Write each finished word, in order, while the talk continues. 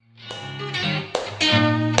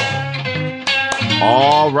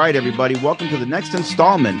All right, everybody. Welcome to the next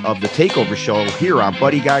installment of the Takeover Show here on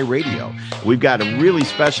Buddy Guy Radio. We've got a really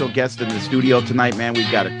special guest in the studio tonight, man.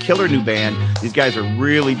 We've got a killer new band. These guys are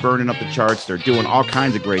really burning up the charts. They're doing all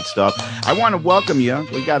kinds of great stuff. I want to welcome you.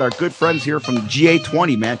 We got our good friends here from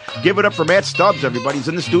GA20, man. Give it up for Matt Stubbs, everybody. He's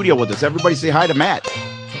in the studio with us. Everybody say hi to Matt.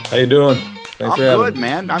 How you doing? Thanks for having me. I'm good,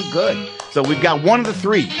 man. I'm good. So we've got one of the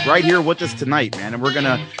three right here with us tonight, man, and we're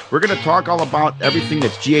gonna talk all about everything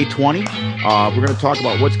that's GA20. We're gonna talk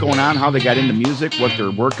about what's going on, how they got into music, what they're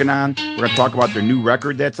working on. We're gonna talk about their new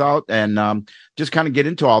record that's out, and just kind of get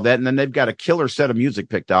into all that. And then they've got a killer set of music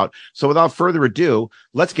picked out. So without further ado,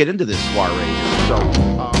 let's get into this soiree here.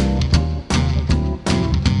 So.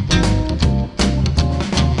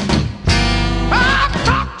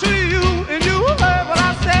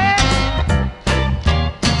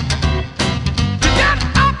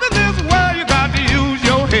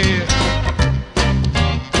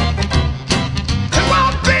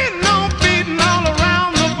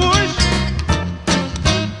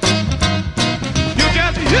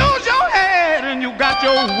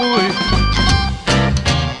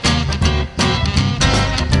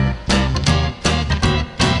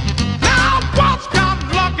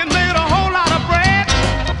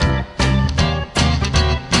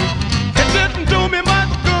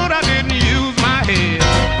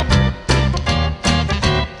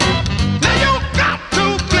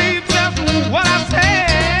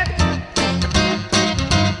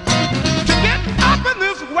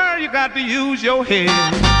 Use your head.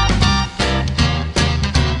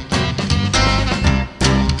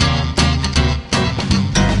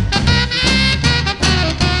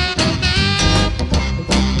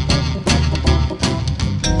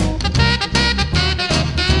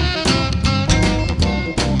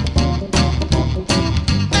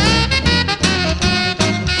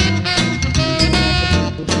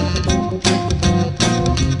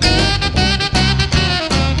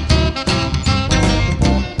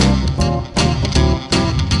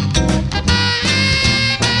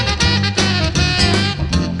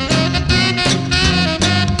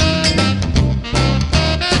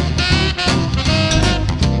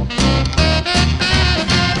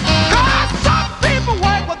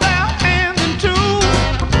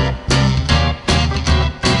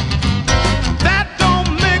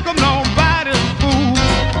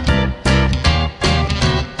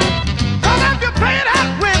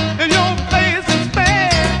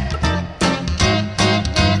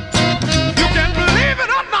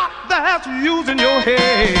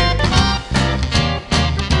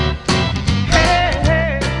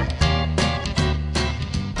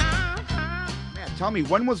 Tell me,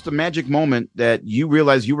 when was the magic moment that you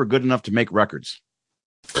realized you were good enough to make records?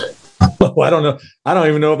 Well, I don't know. I don't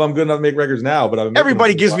even know if I'm good enough to make records now, but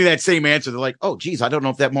everybody gives me that same answer. They're like, "Oh, geez, I don't know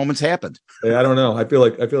if that moment's happened." Yeah, I don't know. I feel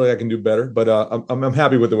like I can do better, but I'm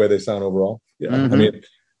happy with the way they sound overall. Yeah, Mm-hmm. I mean,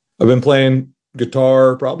 I've been playing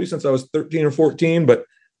guitar probably since I was 13 or 14, but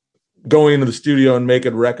going into the studio and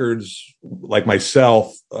making records like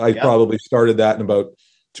myself, I probably started that in about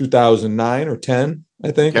 2009 or 10. I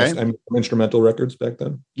think I'm instrumental records back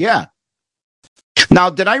then. Yeah. Now,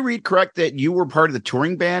 did I read correct that you were part of the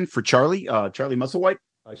touring band for Charlie Musselwhite?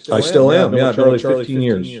 I still am. Yeah, Charlie, 15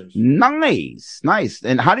 years. Nice.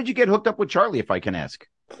 And how did you get hooked up with Charlie, if I can ask?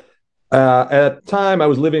 At the time, I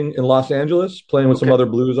was living in Los Angeles, playing with some other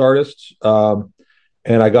blues artists.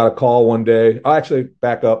 And I got a call one day. I actually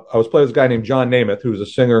back up. I was playing with this guy named John Namath, who was a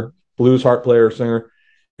singer, blues harp player, singer.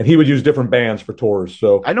 And he would use different bands for tours.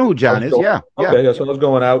 So I know who John is. Yeah. So I was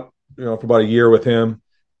going out, for about a year with him,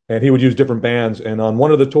 and he would use different bands. And on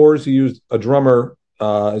one of the tours, he used a drummer.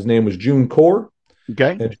 His name was June Core.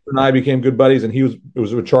 Okay. And June and I became good buddies, and it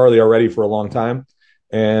was with Charlie already for a long time.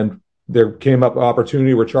 And there came up an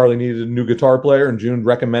opportunity where Charlie needed a new guitar player, and June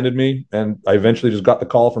recommended me, and I eventually just got the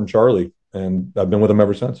call from Charlie, and I've been with him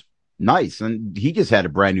ever since. Nice. And he just had a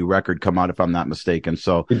brand new record come out, if I'm not mistaken.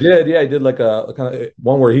 So he did. Yeah, he did like a kind of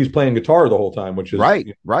one where he's playing guitar the whole time, which is right.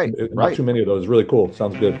 Not too many of those. Really cool.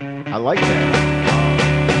 Sounds good. I like that.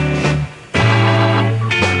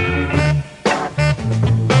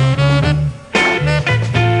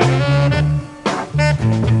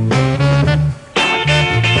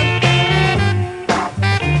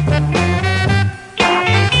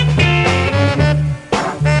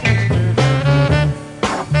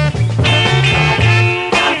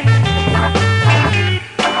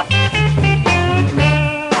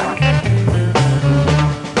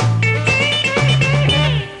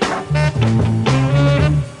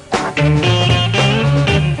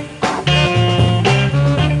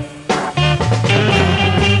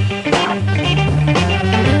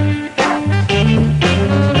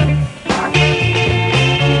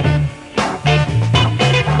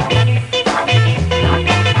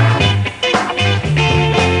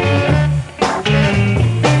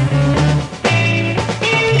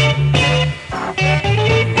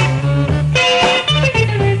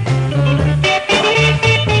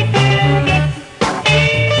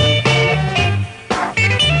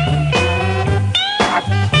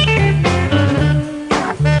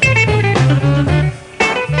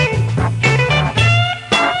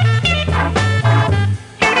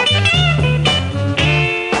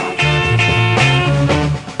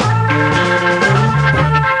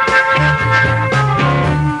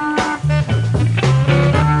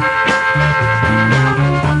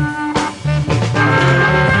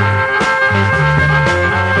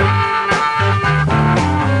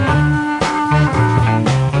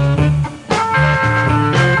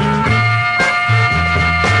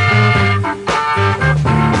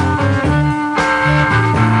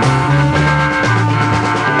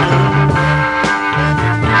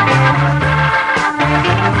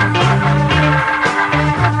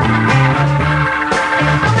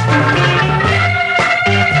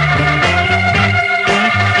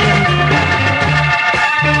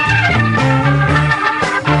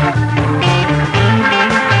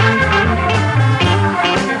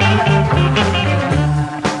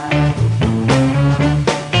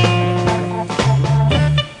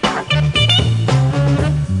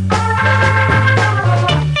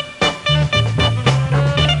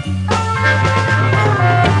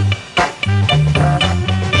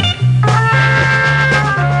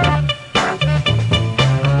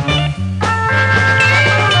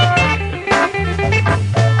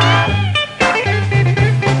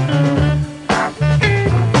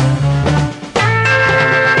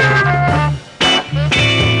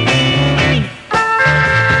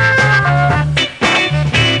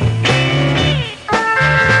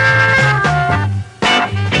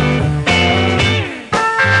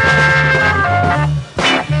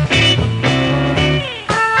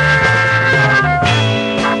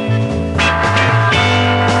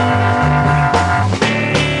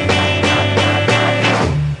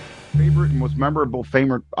 memorable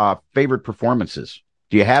favorite performances?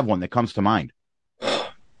 Do you have one that comes to mind?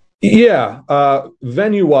 Yeah,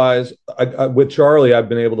 venue wise, with Charlie, I've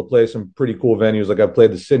been able to play some pretty cool venues. Like I've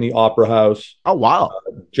played the Sydney Opera House, Oh, wow.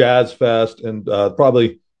 Jazz Fest, and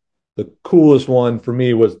probably the coolest one for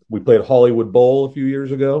me was we played Hollywood Bowl a few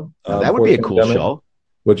years ago. Now, that would before be a the cool pandemic, show.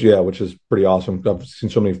 which is pretty awesome. I've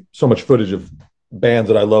seen so much footage of bands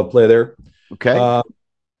that I love play there. Okay.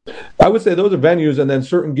 I would say those are venues, and then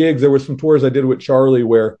certain gigs. There were some tours I did with Charlie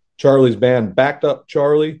where Charlie's band backed up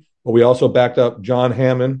Charlie, but we also backed up John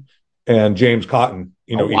Hammond and James Cotton.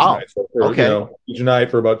 Oh, wow. Each night. So for, Okay. Each night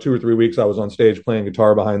for about 2 or 3 weeks, I was on stage playing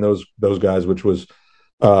guitar behind those guys, which was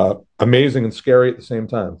amazing and scary at the same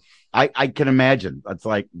time. I can imagine. It's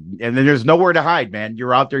like, and then there's nowhere to hide, man.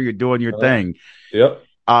 You're out there, you're doing your thing. Yep.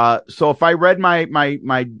 So if I read my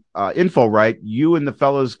info right, you and the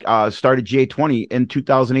fellows started GA20 in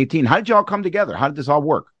 2018. How did y'all come together? How did this all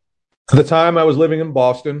work? At the time, I was living in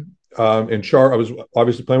Boston, and I was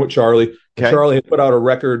obviously playing with Charlie. Okay. Charlie had put out a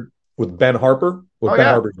record with Ben Harper, with Ben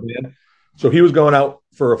Harper's band. So he was going out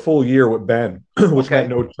for a full year with Ben, which meant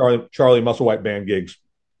no Charlie Musselwhite band gigs.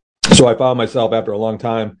 So I found myself after a long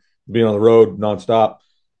time being on the road nonstop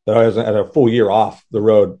that I was at a full year off the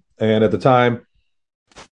road. And at the time,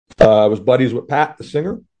 I was buddies with Pat, the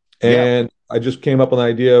singer, and I just came up with an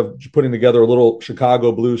idea of putting together a little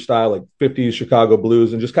Chicago blues style, like 50s Chicago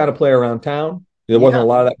blues, and just kind of play around town. There wasn't a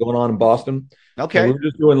lot of that going on in Boston. Okay. And we were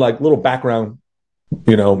just doing like little background,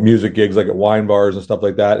 music gigs like at wine bars and stuff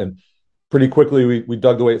like that. And pretty quickly we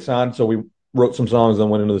dug the way it sounded. So we wrote some songs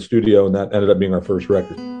and went into the studio, and that ended up being our first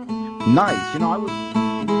record. Nice. I was.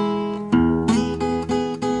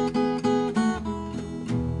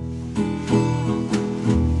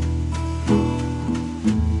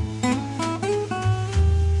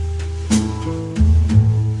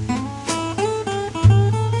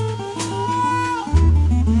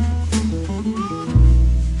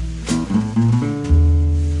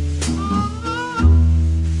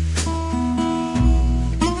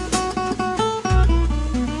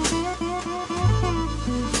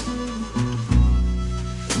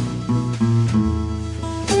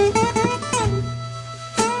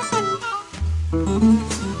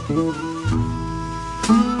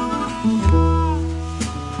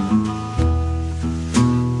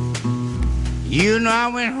 I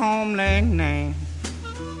went home last night.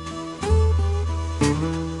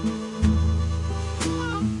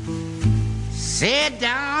 Sat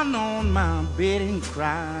down on my bed and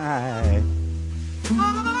cried.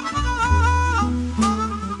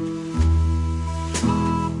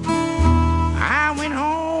 I went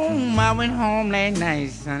home last night,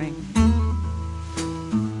 sonny.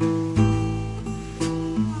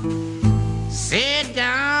 Sat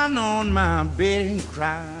down on my bed and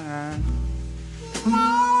cried.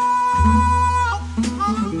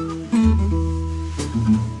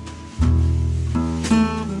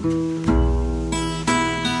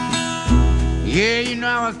 Yeah,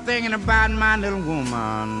 I was thinking about my little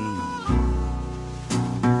woman.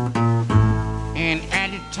 And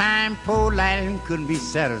at the time, poor Lily couldn't be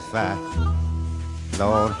satisfied.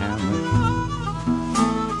 Lord have mercy.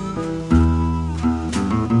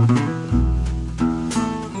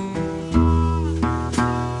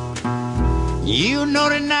 You know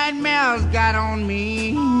the nightmares got on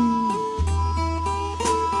me.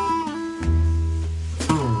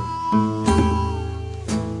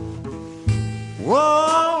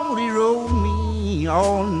 Whoa, they rode me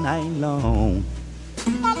all night long.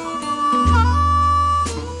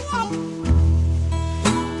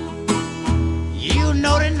 You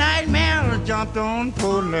know the nightmares jumped on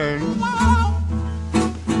poor Larry.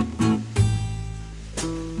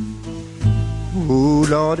 Oh,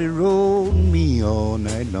 Lord, it rode me all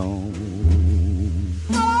night long.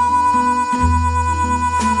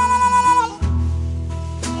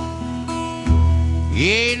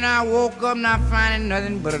 Yeah, and I woke up not finding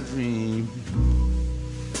nothing but a dream.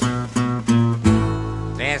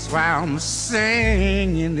 That's why I'm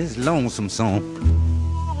singing this lonesome song.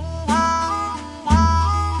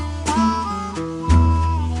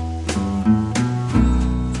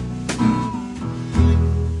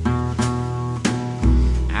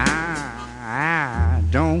 I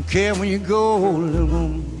don't care when you go, little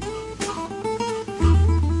woman.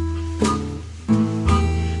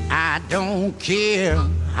 I don't care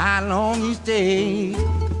how long you stay.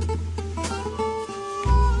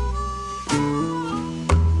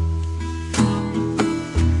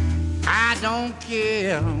 I don't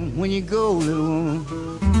care when you go, little woman.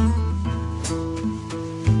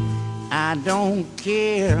 I don't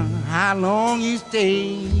care how long you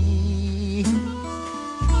stay.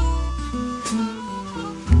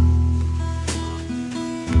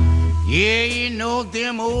 Yeah, you know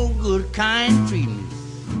them old good kind treatments.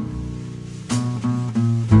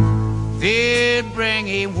 They'll bring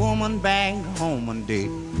a woman back home one day.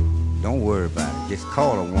 Don't worry about it. Just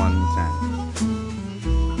call her one time.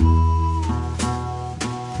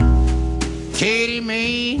 Katie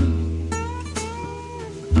Mae.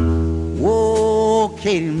 Whoa,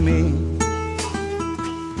 Katie Mae.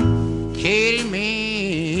 Katie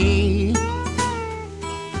Mae.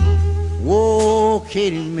 Whoa,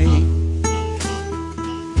 Katie Mae.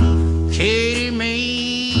 Katie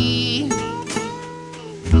Mae.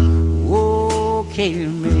 Whoa, Katie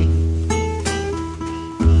Mae.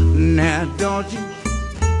 Now don't you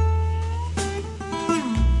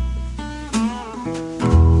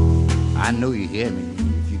I know you hear me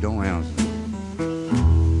if you don't answer.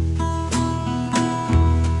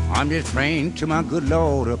 I'm just praying to my good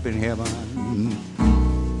Lord up in heaven.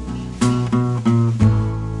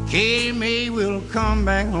 Katie Mae will come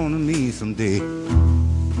back home to me someday.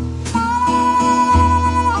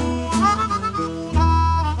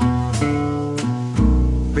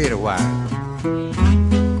 Play it a while.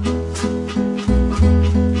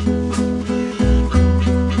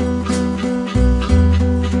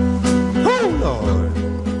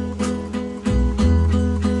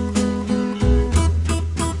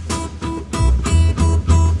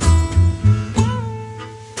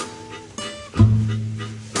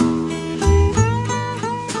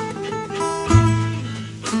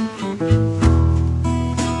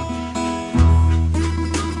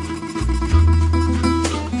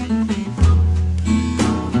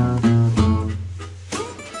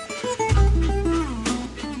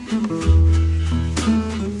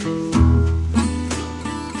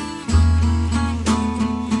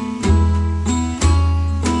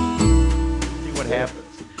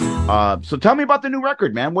 So tell me about the new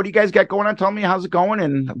record, man. What do you guys got going on? Tell me how's it going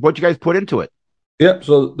and what you guys put into it. Yep.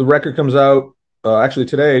 So the record comes out actually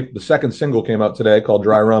today. The second single came out today called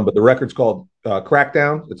Dry Run, but the record's called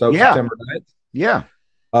Crackdown. It's out September 9th. Yeah.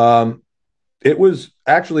 It was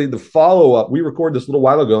actually the follow-up. We recorded this a little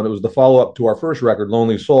while ago, and it was the follow-up to our first record,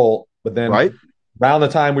 Lonely Soul. But then around the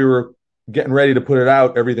time we were getting ready to put it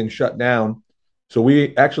out, everything shut down. So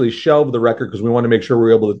we actually shelved the record because we wanted to make sure we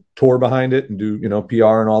were able to tour behind it and do,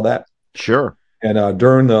 PR and all that. Sure. And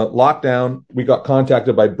during the lockdown, we got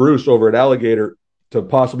contacted by Bruce over at Alligator to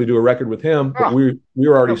possibly do a record with him. But we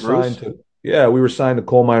were already signed to, we were signed to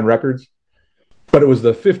Coal Mine Records. But it was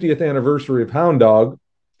the 50th anniversary of Hound Dog.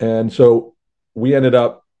 And so we ended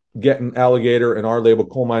up getting Alligator and our label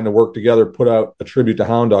Coal Mine to work together, put out a tribute to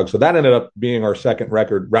Hound Dog. So that ended up being our second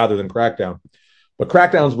record rather than Crackdown. But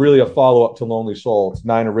Crackdown's really a follow-up to Lonely Soul. It's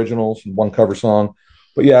 9 originals and 1 cover song.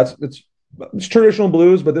 But yeah, it's traditional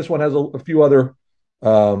blues, but this one has a few other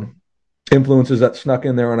influences that snuck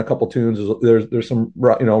in there on a couple tunes. There's some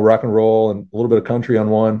rock and roll and a little bit of country on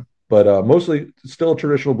one, but mostly it's still a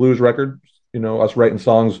traditional blues record. Us writing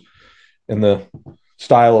songs in the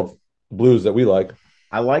style of blues that we like.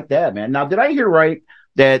 I like that, man. Now, did I hear right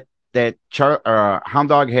that Hound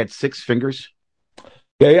Dog had 6 fingers?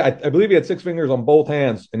 Yeah, I believe he had 6 fingers on both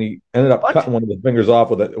hands, and he ended up cutting one of his fingers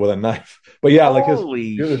off with a knife. But yeah, like his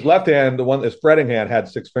left hand, his fretting hand had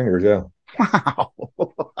 6 fingers. Yeah. Wow.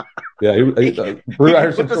 Yeah, he put the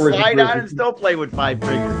slide on and still play with 5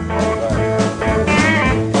 fingers.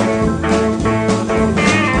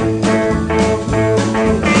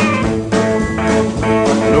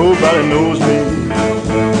 Nobody knows me.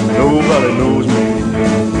 Nobody knows me.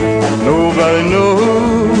 Nobody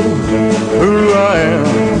knows who I am.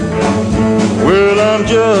 Well, I'm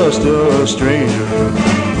just a stranger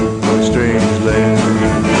in a strange land,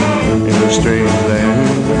 in a strange land,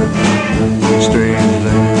 in a strange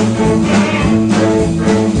land.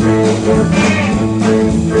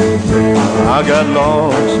 I got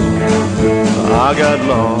lost,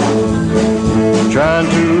 trying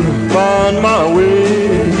to find my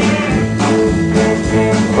way.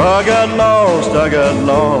 I got lost, trying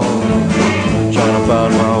to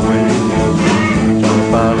find my way,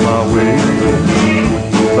 find my way.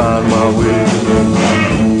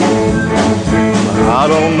 I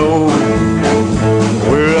don't know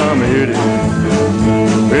where I'm headed.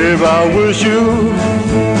 Babe, I wish you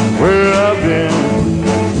where I've been.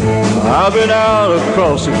 I've been out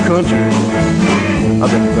across the country. I've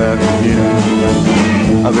been back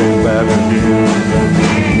again. I've been back again.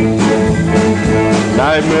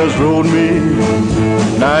 Nightmares rode me,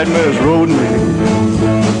 nightmares rode me,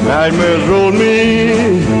 nightmares rode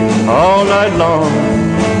me all night long.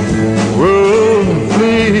 Oh,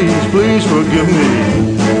 please, please forgive me.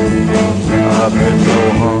 I've been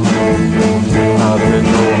no harm, I've been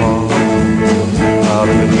no harm, I've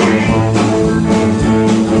been no harm.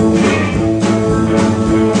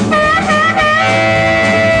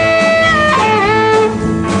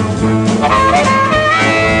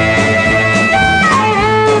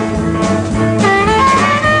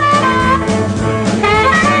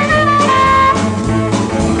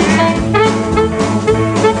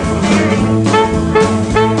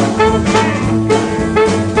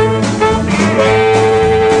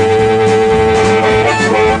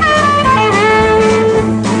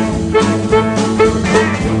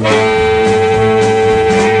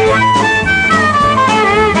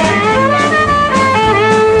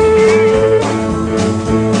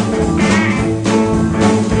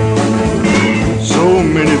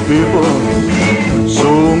 people,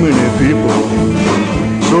 so many people,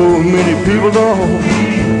 so many people don't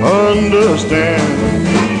understand.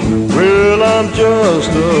 Well, I'm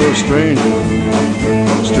just a stranger,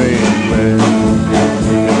 a strange man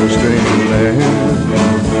in a strange land.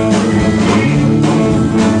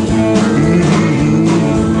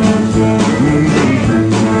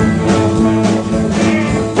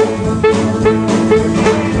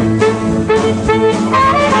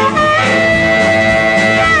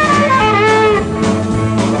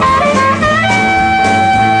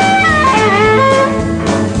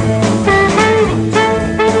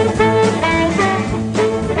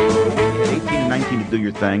 19 to do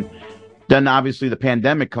your thing. Then obviously the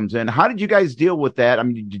pandemic comes in. How did you guys deal with that? I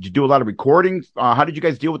mean, did you do a lot of recordings? How did you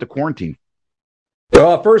guys deal with the quarantine?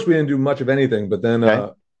 Well, at first we didn't do much of anything, but then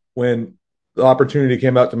when the opportunity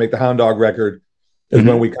came out to make the Hound Dog record is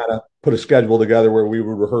when we kind of put a schedule together where we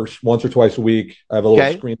would rehearse once or twice a week. I have a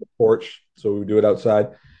little screen porch, so we would do it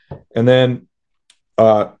outside. And then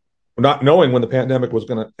not knowing when the pandemic was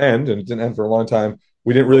going to end, and it didn't end for a long time,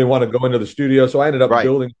 we didn't really want to go into the studio. So I ended up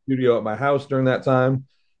building a studio at my house during that time.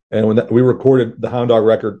 And when we recorded the Hound Dog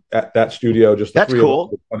record at that studio, just the three of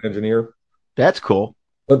us with one engineer. That's cool.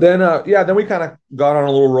 But then, then we kind of got on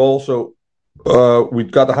a little roll. So we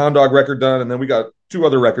got the Hound Dog record done, and then we got 2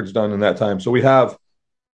 other records done in that time. So we have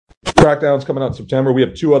Crackdown's coming out in September. We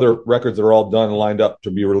have 2 other records that are all done and lined up to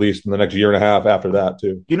be released in the next year and a half after that,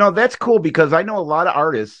 too. You know, that's cool because I know a lot of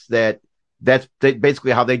artists that's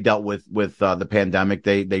basically how they dealt with the pandemic.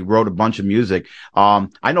 They wrote a bunch of music.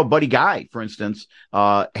 I know Buddy Guy, for instance,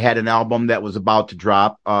 had an album that was about to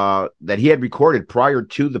drop that he had recorded prior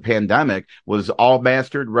to the pandemic, was all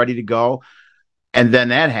mastered, ready to go. And then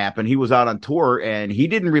that happened. He was out on tour and he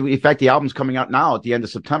didn't really, in fact, the album's coming out now at the end of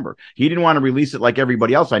September. He didn't want to release it like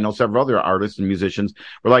everybody else. I know several other artists and musicians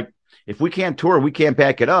were like, if we can't tour, we can't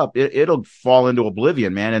back it up. It'll fall into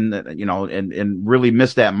oblivion, man, and really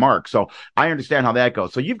miss that mark. So I understand how that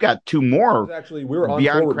goes. So you've got 2 more. Actually, we were on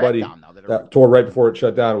tour with Buddy. That tour right before it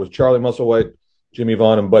shut down. It was Charlie Musselwhite, Jimmy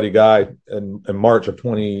Vaughn, and Buddy Guy in March of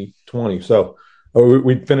 2020. So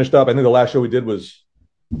we finished up. I think the last show we did was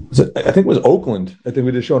Oakland. I think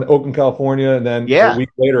we did a show in Oakland, California, and then a week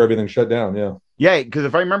later everything shut down. Yeah, because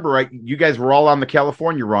if I remember right, you guys were all on the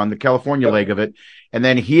California run, the California leg of it, and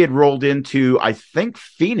then he had rolled into, I think,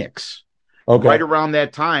 Phoenix right around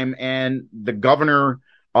that time, and the governor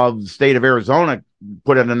of the state of Arizona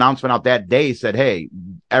put an announcement out that day, said, hey,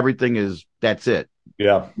 that's it.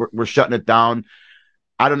 Yeah. We're shutting it down.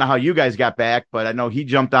 I don't know how you guys got back, but I know he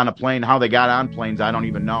jumped on a plane. How they got on planes, I don't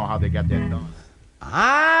even know how they got that done.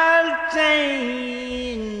 I'll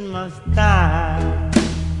change my style.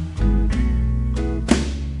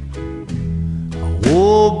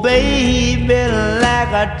 Oh, baby,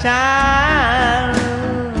 like a child.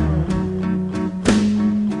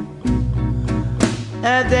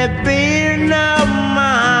 At the beating of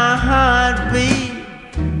my heartbeat,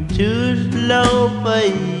 too slow for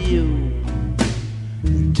you.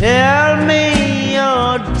 Tell me,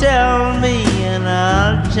 oh, tell me, and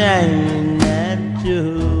I'll change that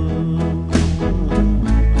too.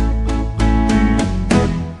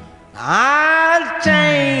 I'll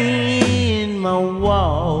change my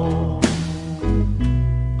walk.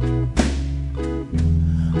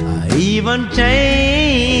 I even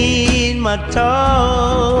change my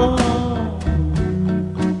talk.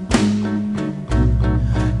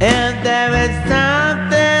 And there is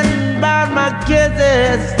something about my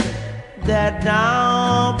kisses that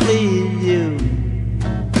don't please you.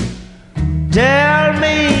 Tell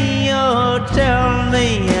me, oh, tell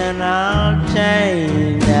me, and I'll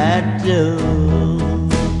change that too.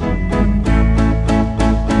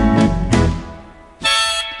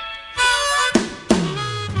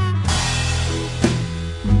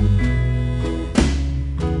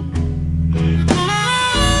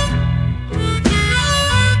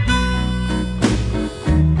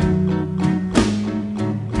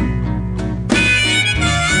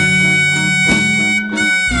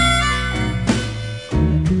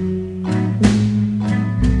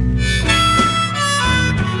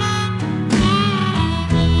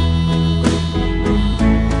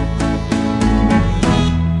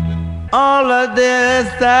 All of this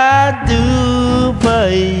I do for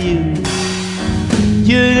you.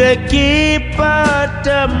 You're the keeper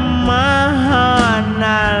to my heart, and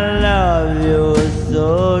I love you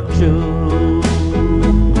so true.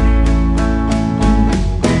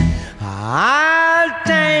 I'll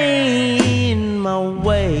change my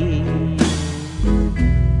way.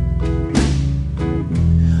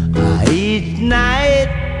 Each night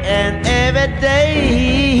and every day.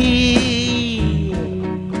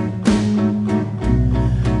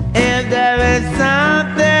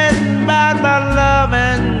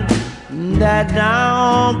 that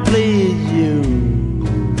don't please you.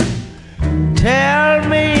 Tell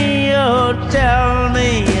me, oh, tell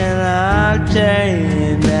me, and I'll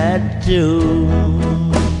change that too.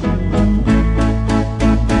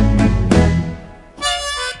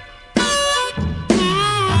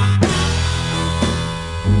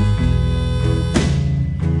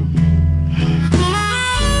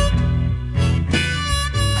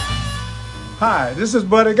 Hi, this is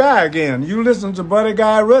Buddy Guy again. You listen to Buddy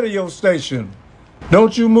Guy radio station.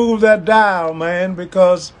 Don't you move that dial, man,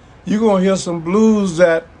 because you're going to hear some blues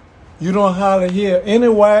that you don't hardly hear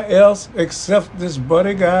anywhere else except this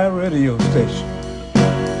Buddy Guy radio station.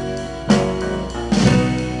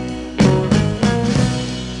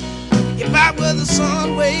 If I were the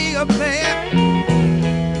sun way up there,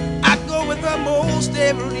 I'd go with her most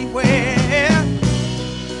everywhere.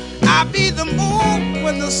 I'd be the moon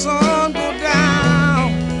when the sun go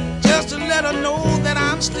down, just to let her know that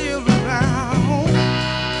I'm still around.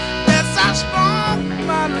 That's how strong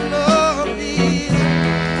my love is.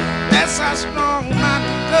 That's how strong my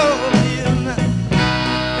love is.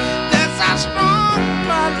 That's how strong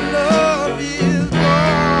my love is.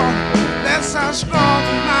 Oh, that's how strong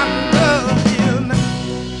my love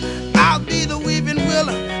is. I'll be the weeping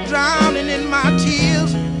willow, drowning in my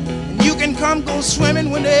tears. You can come go swimming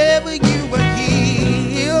whenever you are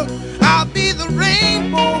here. I'll be the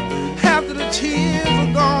rainbow after the tears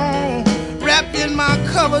are gone, wrapped in my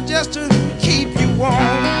cover just to keep you warm.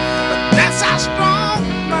 But that's how strong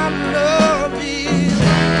my love is.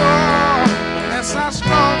 Oh, that's how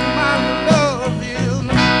strong my love is.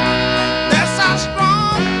 That's how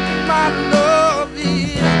strong my love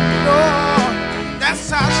is. Oh, that's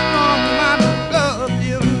how strong my love is.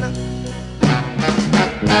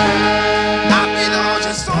 I'll be the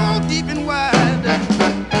ocean so deep and wide, and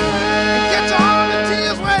catch all the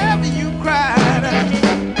tears wherever you cried.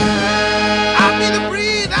 I'll be the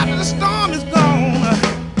breeze after the storm is gone,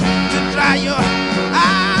 to dry your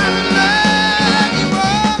eyes and love you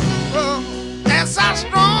up. Oh, that's how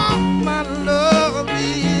strong my love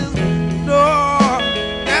is. Oh,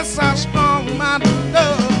 that's how strong my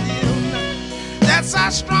love is. That's how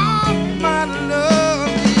strong my love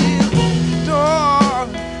is. Oh,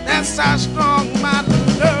 that's how strong my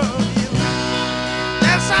love is.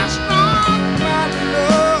 That's how strong my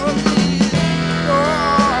love is.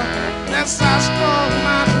 Oh, that's how strong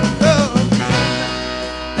my love is.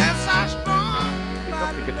 That's how strong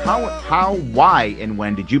my love is. How, why, and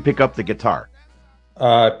when did you pick up the guitar?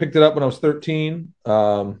 I picked it up when I was 13.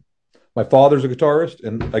 My father's a guitarist,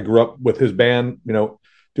 and I grew up with his band, you know,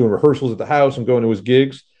 doing rehearsals at the house and going to his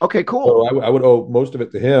gigs. Okay, cool. So I would owe most of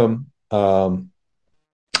it to him.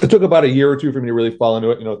 It took about a year or two for me to really fall into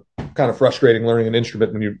it. You know, kind of frustrating learning an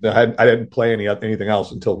instrument when I didn't play anything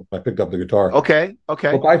else until I picked up the guitar. Okay.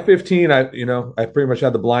 But by 15, I pretty much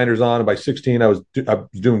had the blinders on, and by 16, I was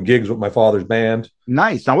doing gigs with my father's band.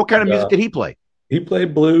 Nice. Now, what kind of music did he play? He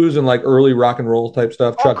played blues and like early rock and roll type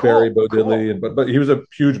stuff. Chuck cool, Berry, Bo Diddley, but he was a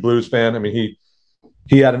huge blues fan. I mean,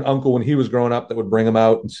 he had an uncle when he was growing up that would bring him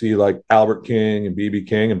out and see like Albert King and B.B.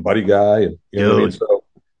 King and Buddy Guy, and you know what I mean.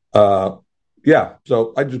 So, yeah.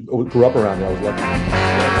 So I just grew up around there. I was lucky.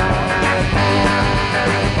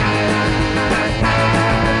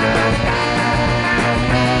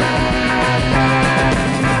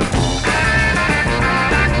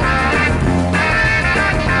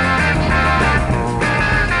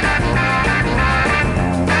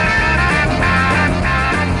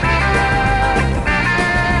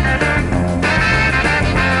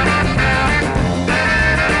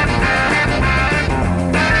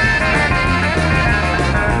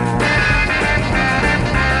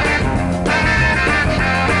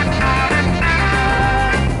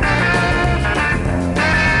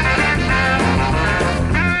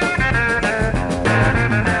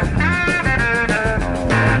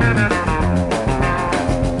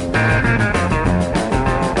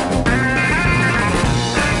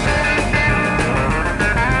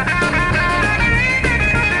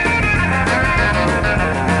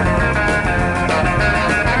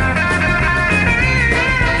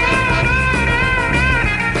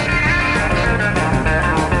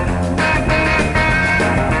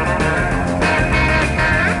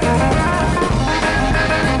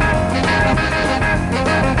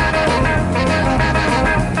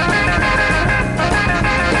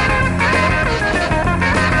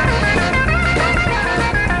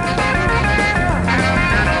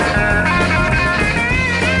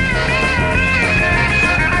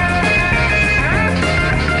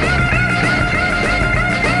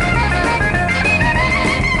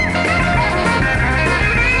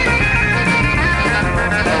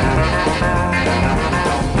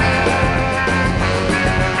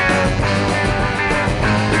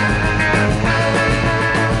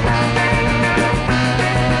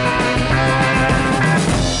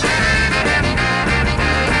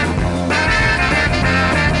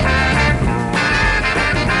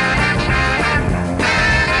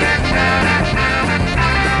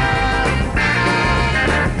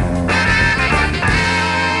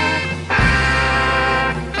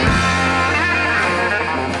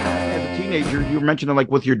 you were mentioning like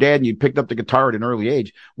with your dad, and you picked up the guitar at an early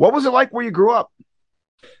age. What was it like where you grew up?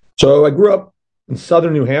 So I grew up in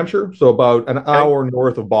southern New Hampshire, so about an hour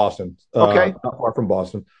north of Boston. Okay. Not far from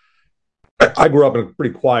Boston. I grew up in a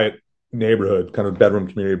pretty quiet neighborhood, kind of bedroom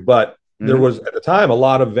community, but there was at the time a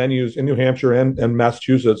lot of venues in New Hampshire and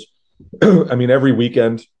Massachusetts. I mean, every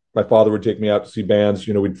weekend my father would take me out to see bands.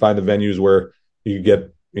 You know, we'd find the venues where you could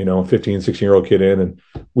get, you know, a 15, 16-year-old kid in, and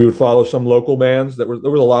we would follow some local bands. There was a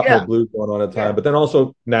lot more blues going on at the time, but then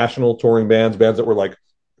also national touring bands that were like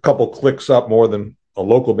a couple clicks up more than a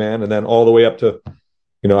local band, and then all the way up to,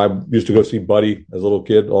 you know, I used to go see Buddy as a little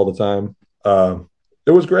kid all the time.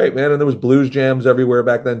 It was great, man. And there was blues jams everywhere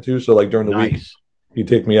back then too. So like during the week, he'd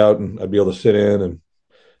take me out and I'd be able to sit in, and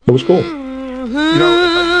it was cool. You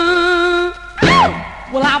know,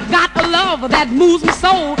 well, I've got a lover that moves my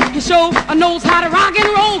soul. He sure knows how to rock and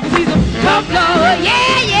roll, 'cause he's a tough lover,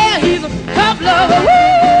 yeah, yeah. He's a tough lover,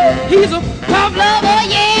 woo. He's a tough lover,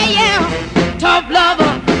 yeah, yeah. Tough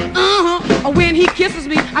lover, when he kisses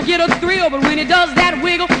me, I get a thrill, but when he does that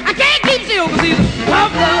wiggle, I can't keep still, 'cause he's a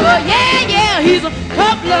tough lover, yeah, yeah. He's a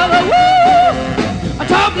tough lover, woo. A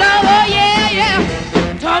tough lover, yeah,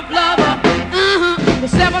 yeah. Tough lover, The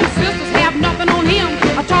 7 sisters have nothing on him.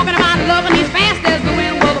 I'm talking about loving he's fast as the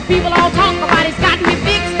wind. Well, the people all talk about he's got me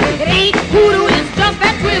fixed. It ain't hoodoo, it's just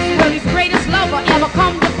that twist. Well, he's the greatest lover ever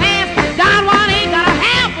come to pass. Don Juan ain't got a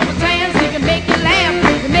half of a chance. He can make you laugh,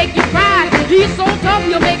 he can make you cry. He's so tough,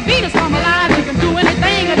 he'll make Venus come alive. He can do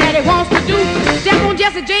anything that he wants to do. Step on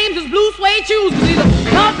Jesse James's blue suede shoes, 'cause he's a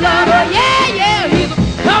tough lover, yeah, yeah. He's a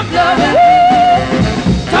tough lover, woo.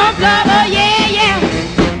 Tough lover, yeah, yeah.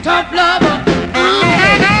 Tough lover.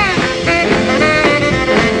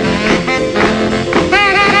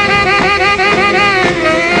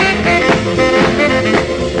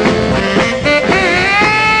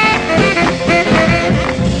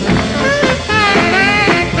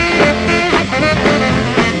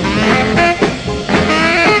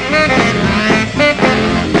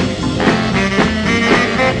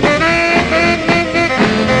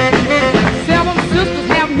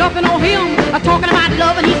 Talking about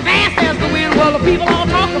love and he's fast as the wind. Well, the people all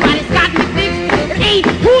talk about it's got me fixed. It ain't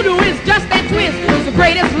hoodoo, it's just that twist. He's the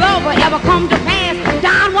greatest lover ever come to pass.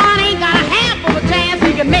 Don Juan ain't got a half of a chance.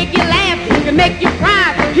 He can make you laugh, he can make you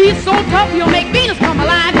cry. He's so tough, he'll make Venus come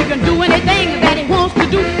alive. He can do anything that he wants to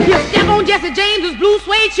do. He'll step on Jesse James's blue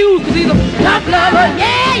suede shoes, 'cause he's a tough lover,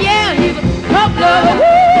 yeah, yeah. He's a tough lover,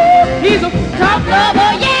 woo. He's a tough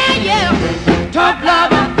lover, yeah, yeah. Tough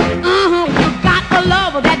lover, a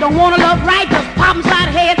lover that don't wanna love right, just pop him side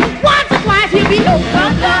of head. Once or twice he'll be your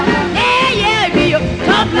tough lover, yeah, yeah, he'll be your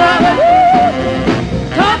tough lover,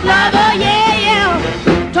 woo. Tough lover, yeah,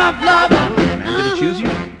 yeah, tough lover. Did he choose you?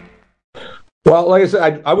 Well, like I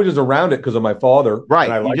said, I was just around it because of my father.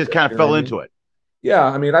 Right, you just kind of fell into it. Yeah,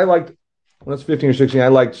 I mean, I liked, when I was 15 or 16, I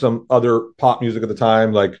liked some other pop music at the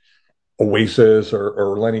time, like Oasis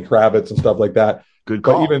or Lenny Kravitz and stuff like that. Good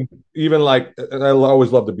call. But even like, and I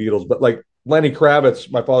always loved the Beatles, but like Lenny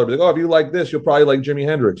Kravitz, my father would be like, "Oh, if you like this, you'll probably like Jimi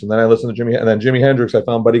Hendrix." And then I listened to and then Jimi Hendrix, I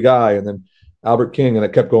found Buddy Guy, and then Albert King, and I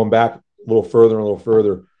kept going back a little further and a little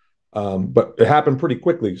further. But it happened pretty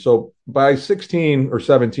quickly. So by 16 or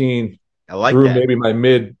 17, through maybe my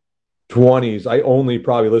mid 20s, I only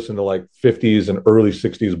probably listened to like 50s and early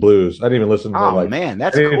 60s blues. I didn't even listen to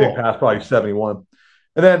that's anything cool. past probably 71.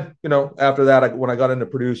 And then, you know, after that, when I got into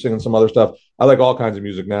producing and some other stuff, I like all kinds of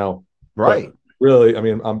music now. Right. But really, I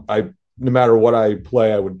mean, no matter what I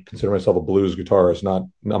play, I would consider myself a blues guitarist.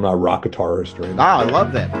 I'm not a rock guitarist or anything. I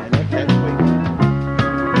love that, man. That's sweet.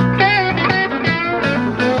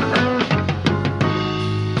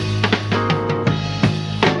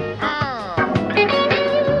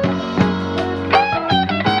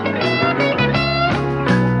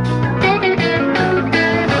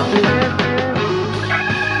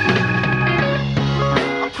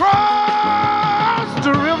 Across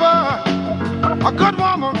the river, a good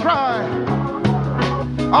woman cried.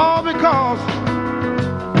 All because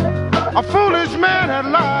a foolish man had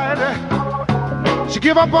lied. She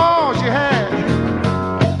gave up all she had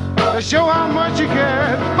to show how much she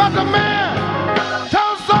cared. But the man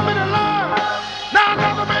told so many lies. Now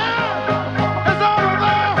another man is over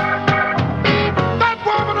there. That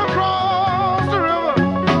woman across the river,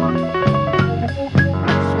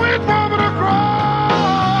 sweet woman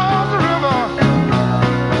across the river,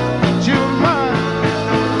 she was mine.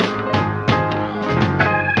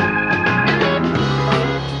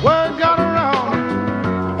 Word got around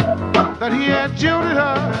that he had jilted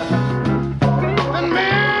her. Then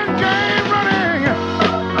men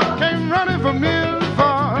came running from his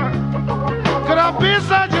far. Could I be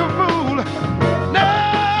such a fool?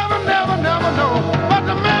 Never, never, never know.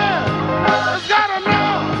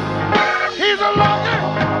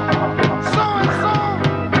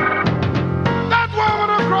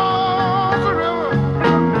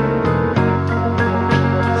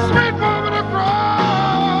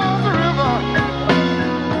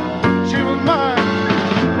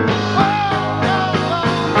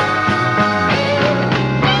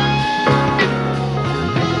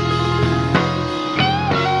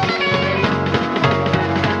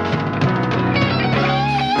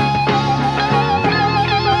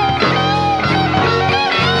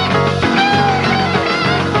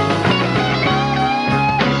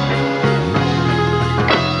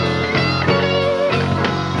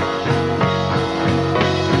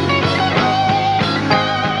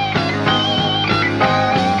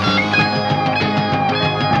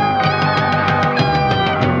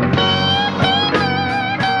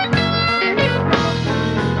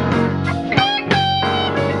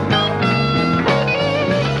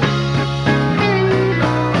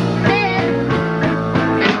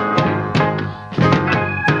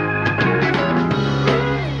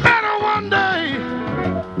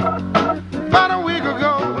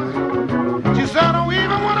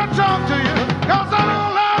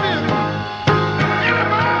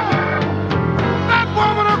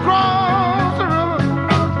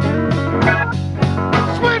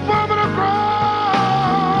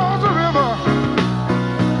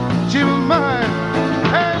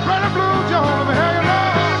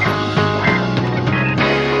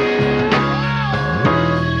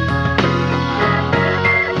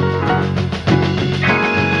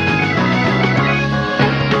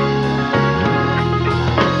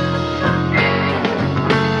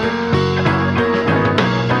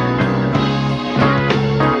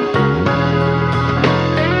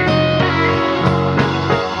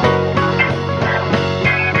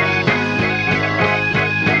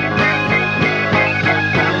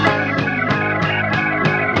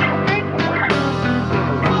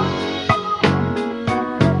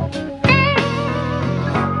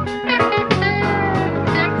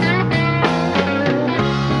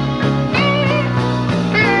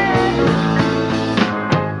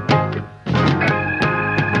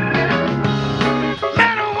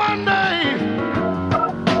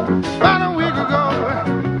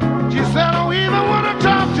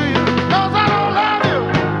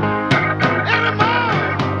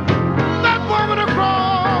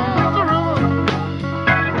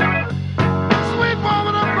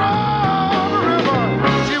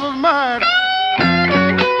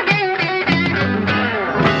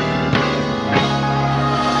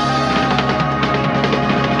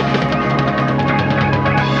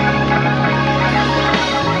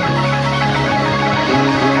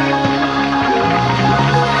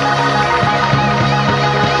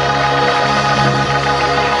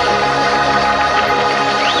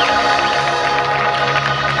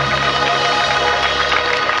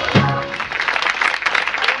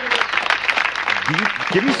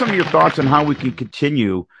 thoughts on how we can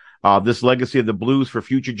continue this legacy of the blues for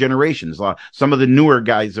future generations? Some of the newer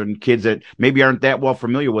guys and kids that maybe aren't that well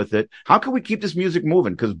familiar with it. How can we keep this music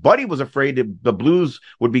moving? Because Buddy was afraid that the blues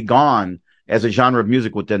would be gone as a genre of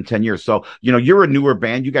music within 10 years. So, you're a newer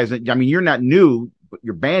band. You guys, I mean, you're not new, but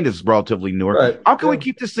your band is relatively newer. Right. How can we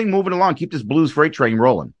keep this thing moving along, keep this blues freight train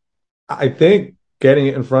rolling? I think getting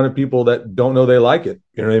it in front of people that don't know they like it.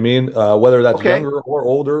 You know what I mean? Whether that's younger or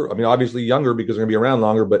older. I mean, obviously younger because they're going to be around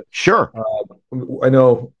longer, but sure. I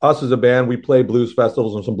know us as a band, we play blues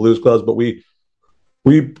festivals and some blues clubs, but we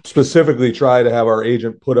specifically try to have our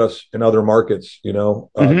agent put us in other markets, go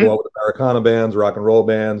out with Americana bands, rock and roll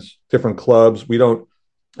bands, different clubs.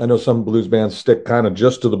 I know some blues bands stick kind of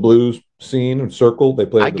just to the blues scene and circle. They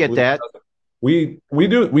play. I get that. We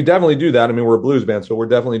definitely do that. I mean, we're a blues band, so we're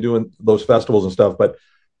definitely doing those festivals and stuff, but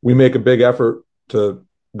we make a big effort to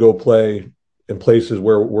go play in places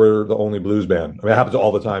where we're the only blues band. I mean, it happens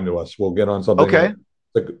all the time to us. We'll get on something. Okay.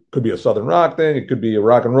 That could be a Southern rock thing. It could be a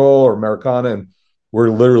rock and roll or Americana. And we're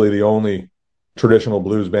literally the only traditional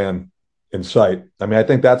blues band in sight. I mean, I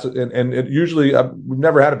think that's, and it usually, we've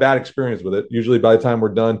never had a bad experience with it. Usually by the time we're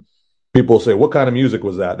done, people say, what kind of music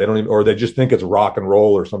was that? They don't even, or they just think it's rock and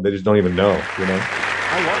roll or something. They just don't even know,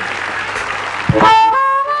 I love it.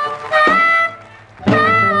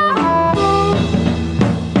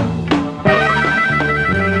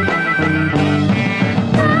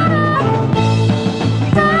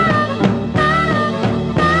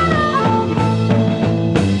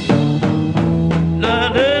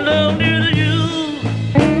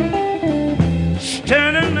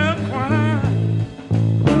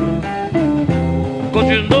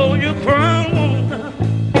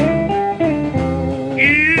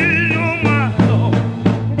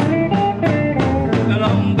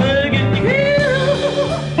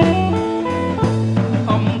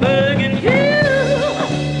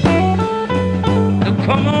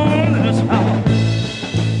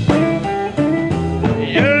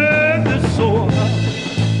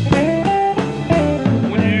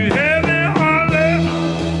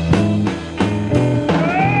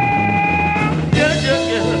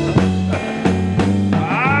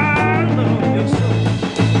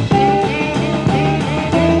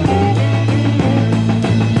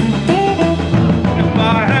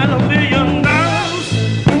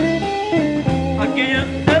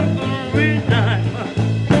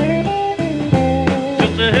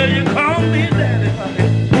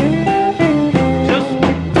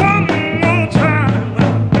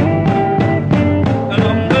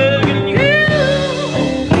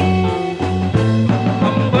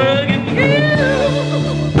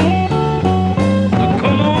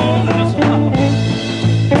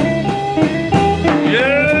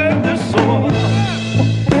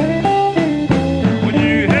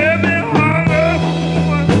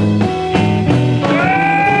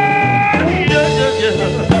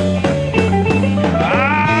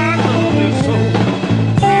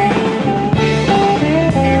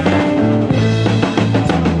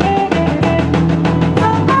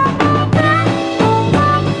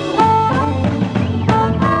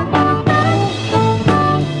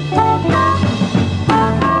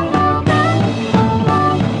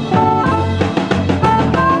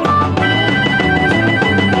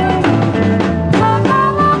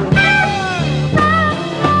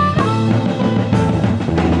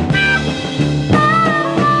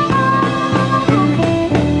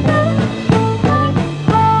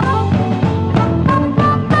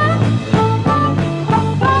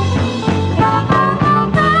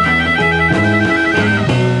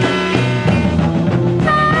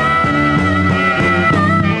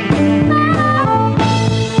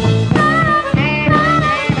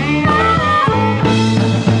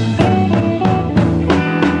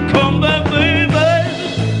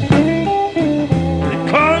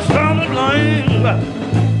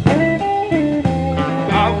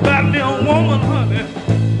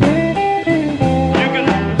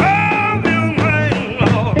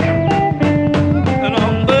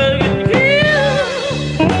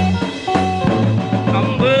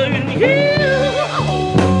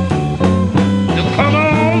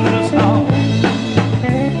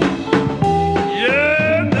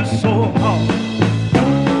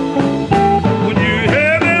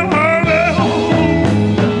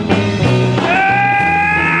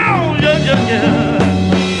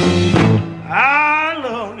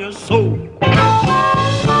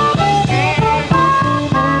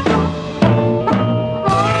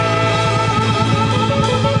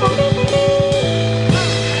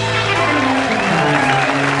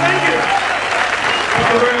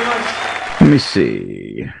 Let me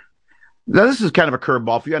see. Now, this is kind of a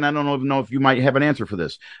curveball for you, and I don't even know if you might have an answer for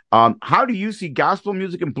this. How do you see gospel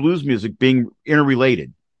music and blues music being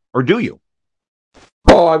interrelated, or do you?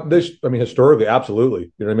 Oh, I mean, historically, absolutely.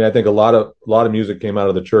 You know what I mean? I think a lot of music came out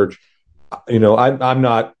of the church. You know, I'm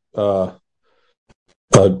not a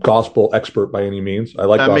gospel expert by any means. I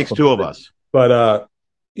like that gospel makes two music. of us. But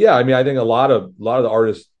yeah, I mean, I think a lot of the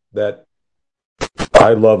artists that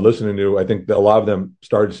I love listening to, I think that a lot of them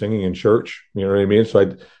started singing in church. You know what I mean? So I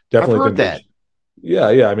definitely I've heard think that.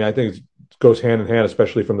 Yeah. I mean, I think it goes hand in hand,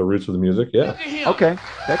 especially from the roots of the music. Yeah. Okay,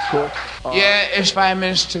 that's cool. Yeah, it's 5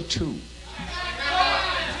 minutes to 2.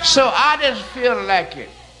 So I just feel like it.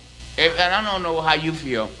 And I don't know how you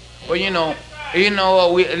feel, but you know, we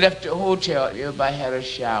left the hotel. Everybody had a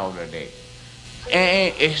shower today,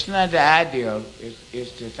 and it's not the ideal.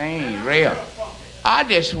 It's the thing real. I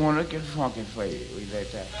just want to get funky for you. We like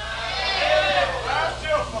that.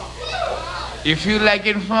 If you like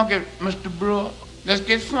getting funky, Mr. Brewer, let's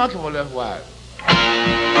get funky for a little while.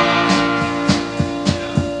 I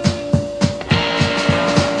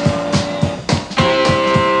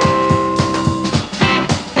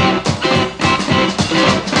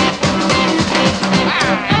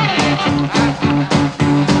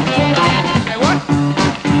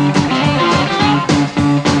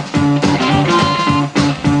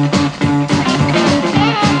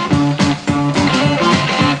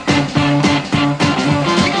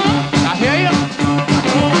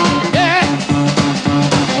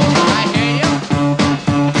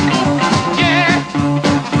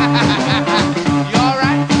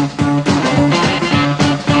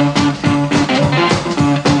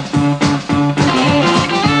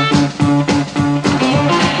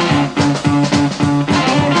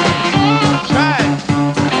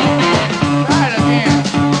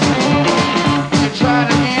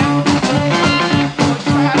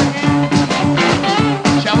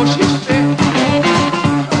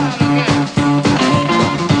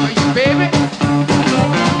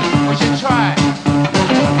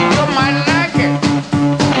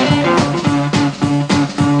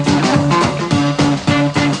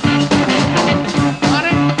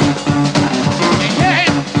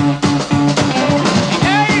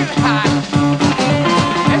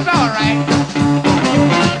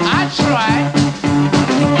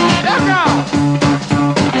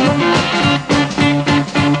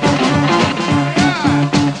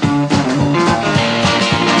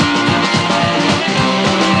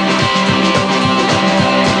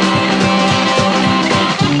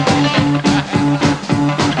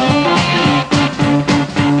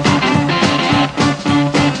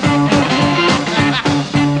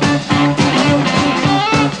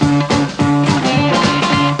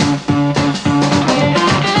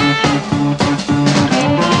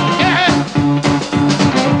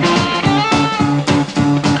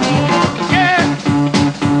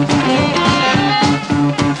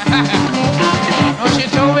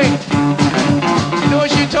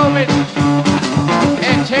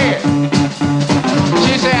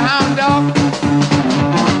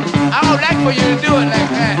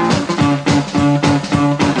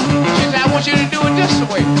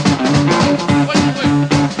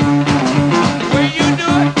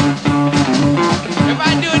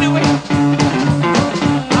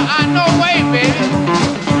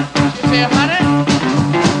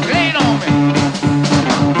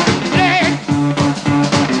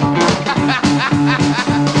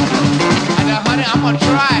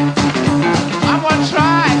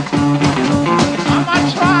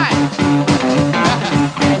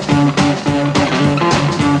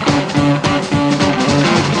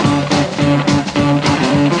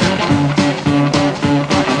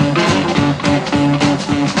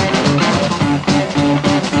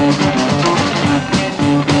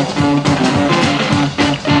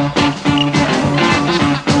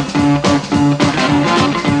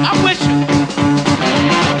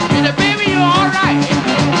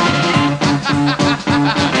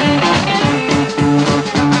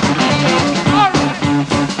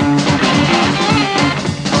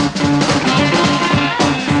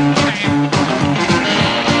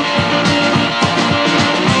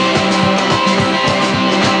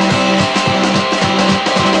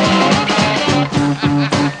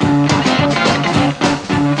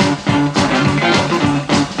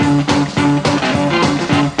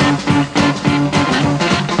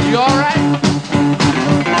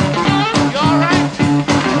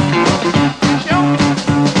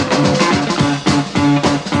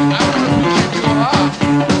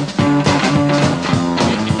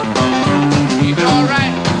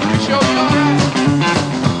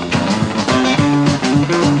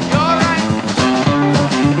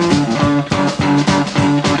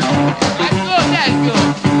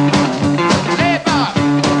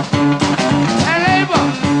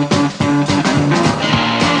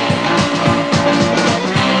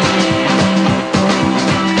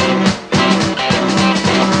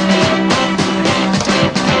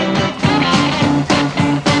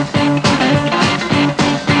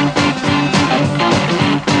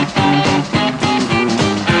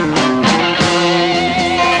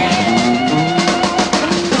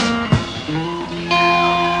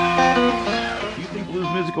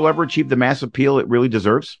ever achieve the mass appeal it really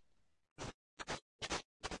deserves?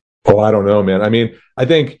 Oh, I don't know, man. I mean, I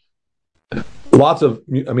think I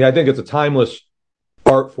think it's a timeless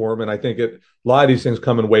art form, and I think a lot of these things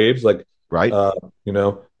come in waves. Like, right,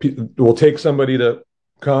 we'll take somebody to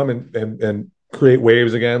come and create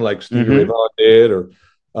waves again, like Stevie Ray Vaughan did, or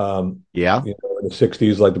in the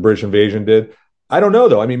 '60s, like the British Invasion did. I don't know,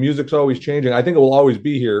 though. I mean, music's always changing. I think it will always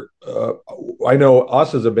be here. I know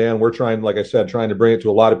us as a band, we're trying, like I said, trying to bring it to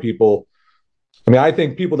a lot of people. I mean, I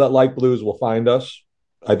think people that like blues will find us.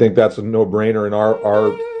 I think that's a no-brainer in our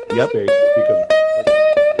space, because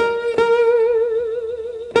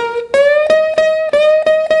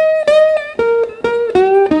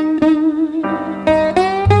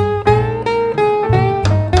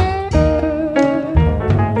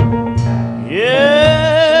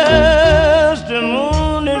yes, the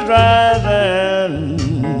moon is rising.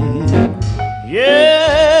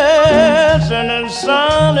 Yes, and the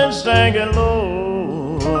sun is sinking low.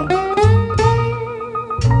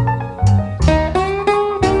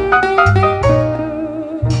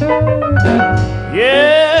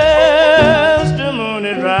 Yes, the moon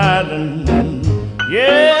is rising.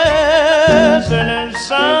 Yes, and the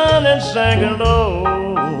sun is sinking low.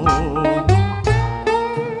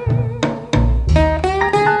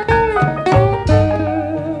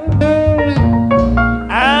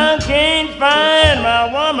 I can't find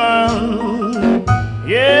my woman.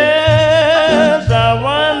 Yes, I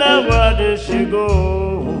wonder where did she go.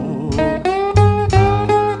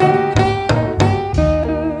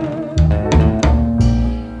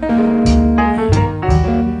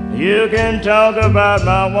 You can talk about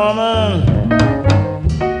my woman,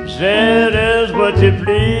 say it is what you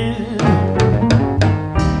please,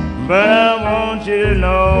 but I want you to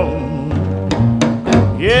know,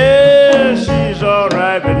 yeah, she's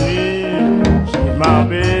alright with me, she's my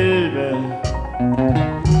baby.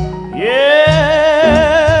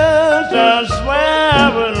 Yes, I swear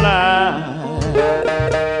I would lie.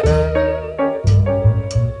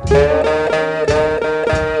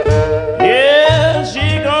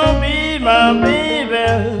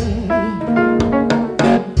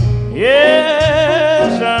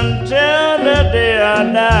 Yes, until the day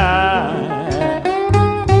I die.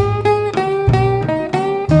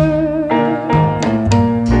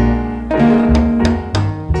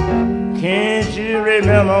 Can't you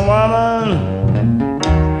remember, woman?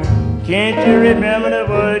 Can't you remember the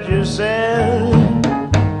words you said?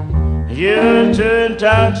 You were too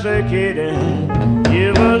intoxicated.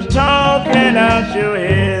 You was talking out your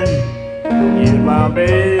head. You're my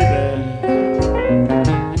baby.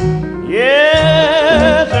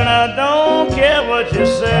 Yes, and I don't care what you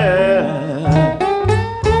say.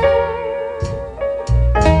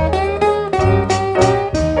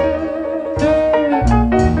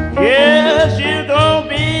 Yes, you gon'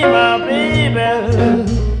 be my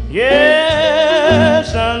baby.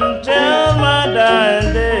 Yes, until my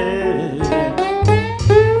dying day.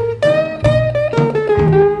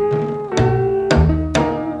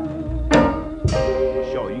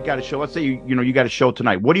 Got a show. Let's say you got a show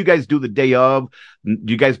tonight. What do you guys do the day of?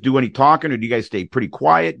 Do you guys do any talking, or do you guys stay pretty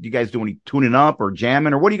quiet? Do you guys do any tuning up or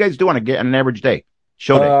jamming, or what do you guys do on an average day?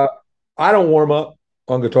 Show day. I don't warm up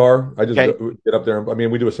on guitar. I just get up there. I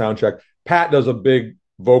mean, we do a sound check. Pat does a big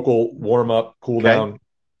vocal warm up, cool down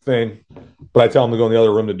thing, but I tell him to go in the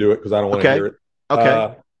other room to do it because I don't want to hear it.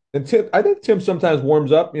 Okay. And I think Tim sometimes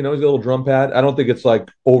warms up. He's got a little drum pad. I don't think it's like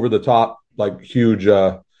over the top, like huge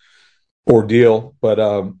ordeal, but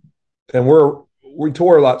and we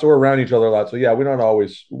tour a lot, so we're around each other a lot. So yeah, we don't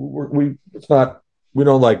always we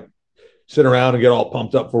don't like sit around and get all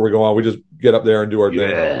pumped up before we go on. We just get up there and do our thing.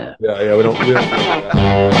 Yeah. We don't do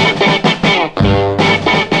that.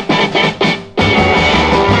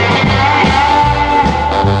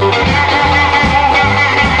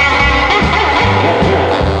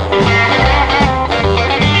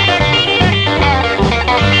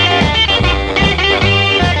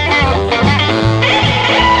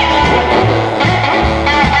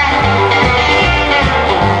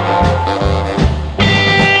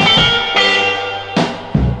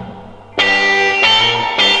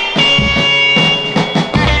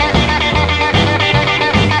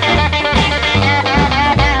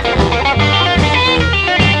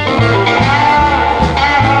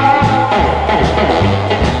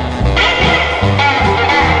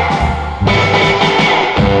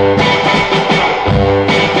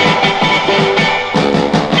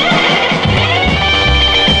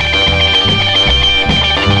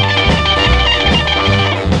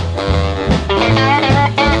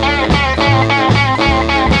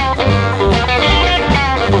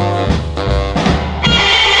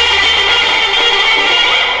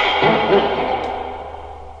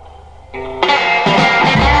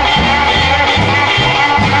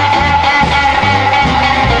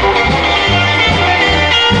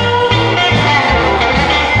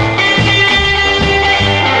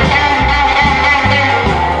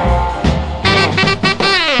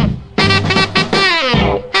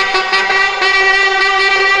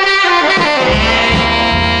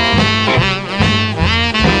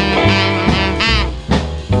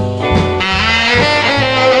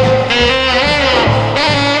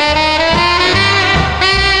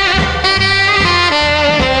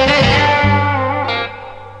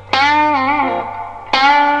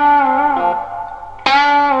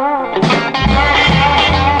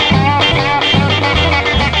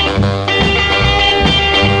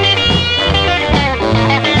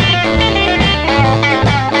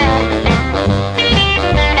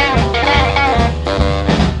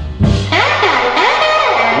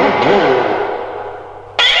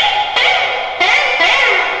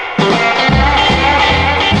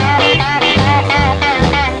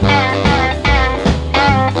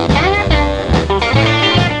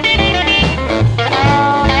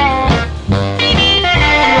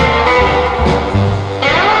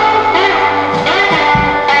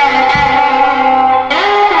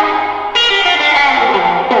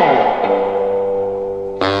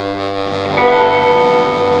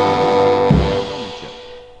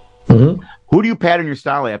 pattern your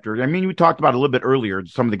style after? I mean, we talked about a little bit earlier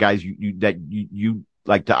some of the guys you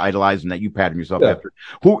like to idolize and that you pattern yourself after.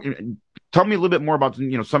 Who? Tell me a little bit more about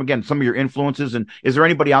some of your influences, and is there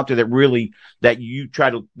anybody out there that you try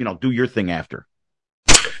to do your thing after?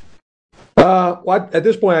 Well, at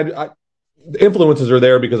this point, the influences are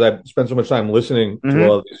there because I've spent so much time listening to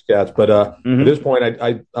all of these cats. But at this point,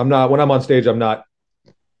 I'm not, when I'm on stage, I'm not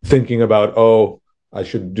thinking about, I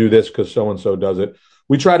should do this because so and so does it.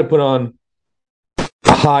 We try to put on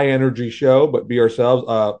a high energy show, but be ourselves.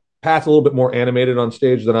 Pat's a little bit more animated on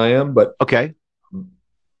stage than I am, but okay.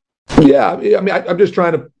 Yeah, I mean, I'm just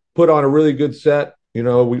trying to put on a really good set.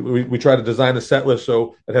 We try to design the set list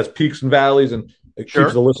so it has peaks and valleys and it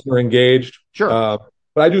keeps the listener engaged. Sure.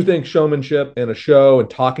 But I do think showmanship and a show and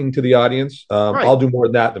talking to the audience, I'll do more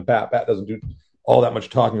than that than Pat. Pat doesn't do all that much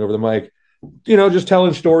talking over the mic. Just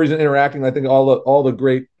telling stories and interacting. I think all the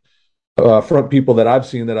great front people that I've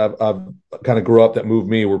seen that I've kind of grew up that moved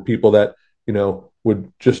me were people that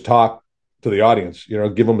would just talk to the audience.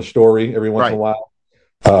 Give them a story every once in a while.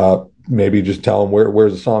 Maybe just tell them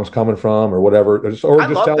where's the song's coming from or whatever, or just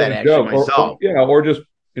tell them a joke, or just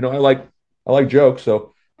I like jokes,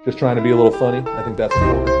 so just trying to be a little funny. I think that's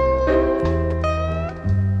important.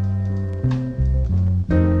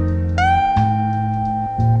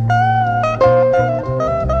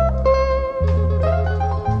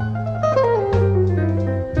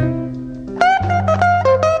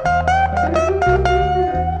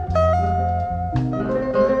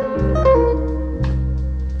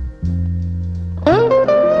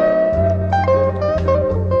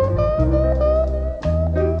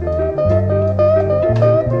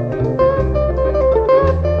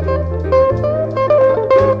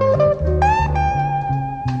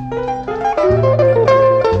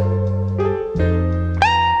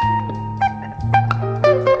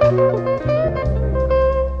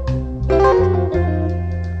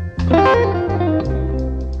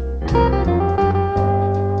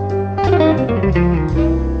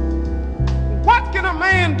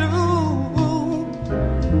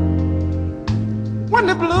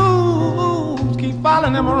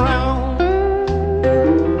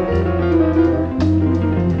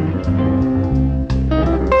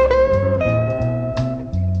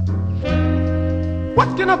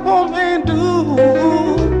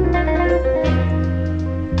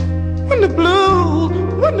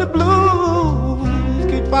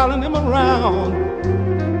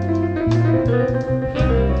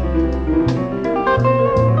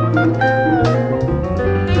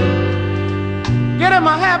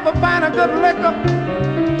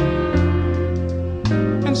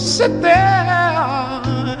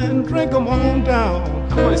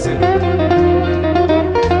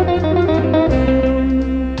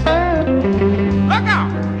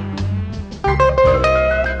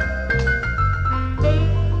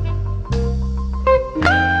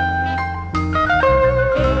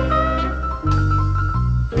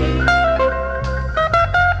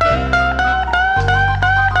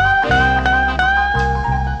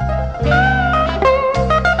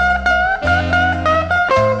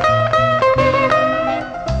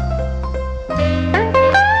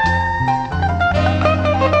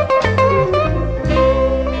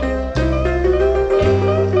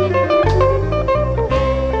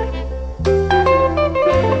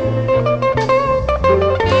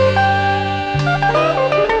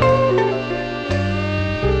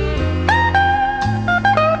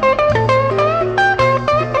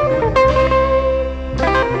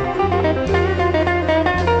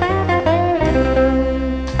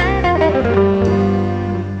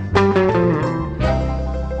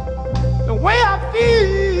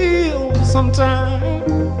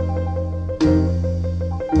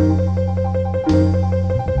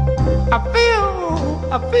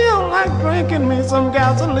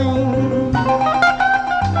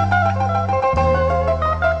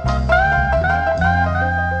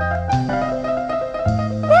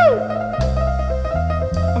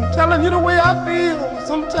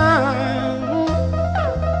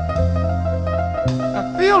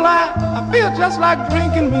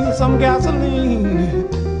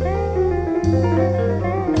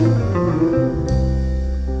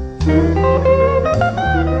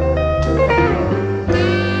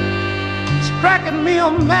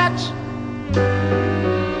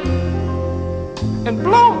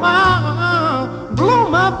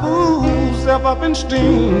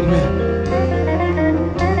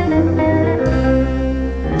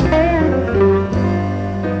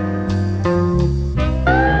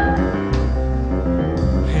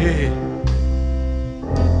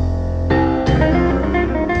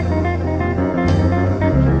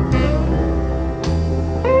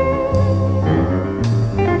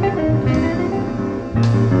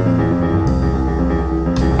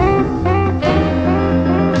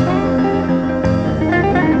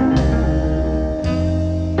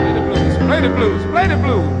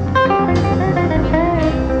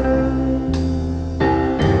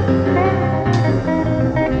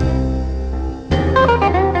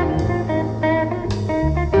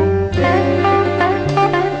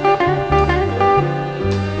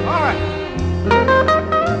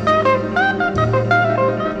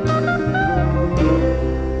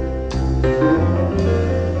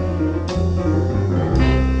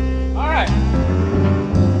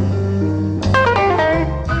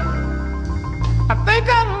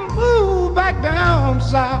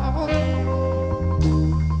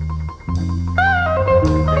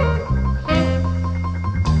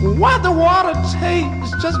 but the water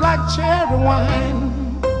tastes just like cherry wine.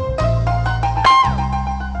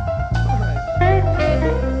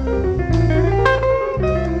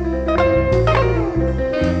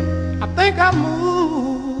 I think I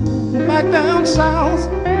moved back down south.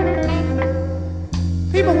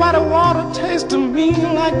 People, why the water tastes to me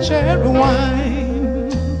like cherry wine.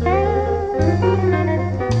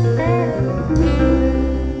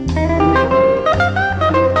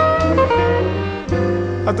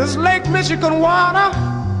 This Lake Michigan water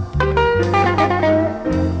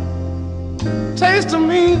tastes to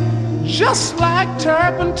me just like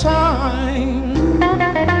turpentine.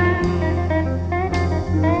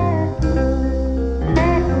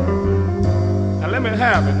 Now let me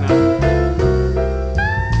have it now.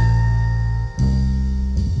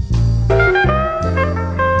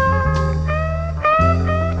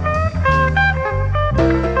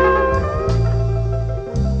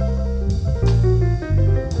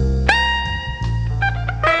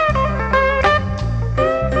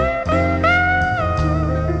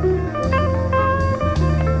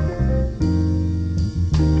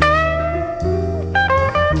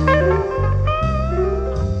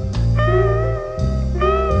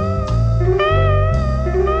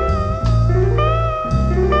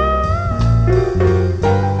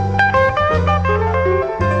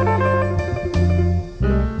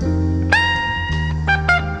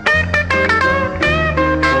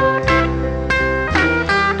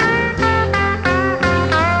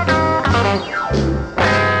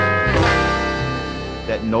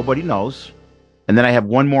 Nobody knows. And then I have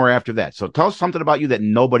one more after that. So tell us something about you that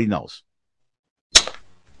nobody knows.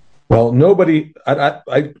 Well, I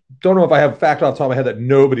don't know if I have a fact off the top of my head that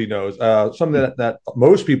nobody knows. Something that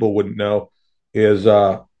most people wouldn't know is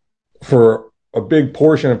for a big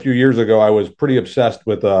portion a few years ago, I was pretty obsessed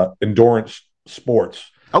with endurance sports.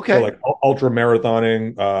 Okay. So like ultra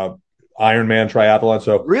marathoning, Ironman triathlon.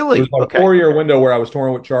 So really, it was a 4-year window where I was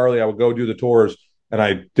touring with Charlie. I would go do the tours, and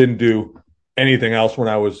I didn't do anything else when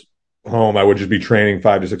I was home. I would just be training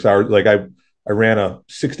 5 to 6 hours. Like I ran a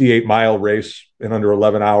 68-mile race in under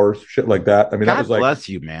 11 hours, shit like that. I mean, God that was like, bless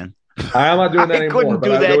you, man. I'm not doing that anymore. I couldn't do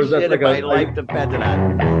that was shit like if my life depended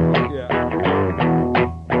on it. Yeah.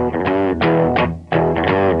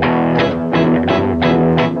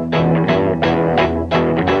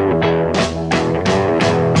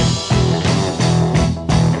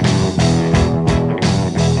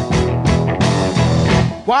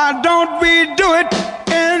 Why don't we do it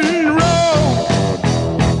in the road?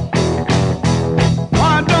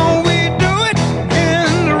 Why don't we do it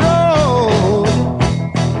in the road?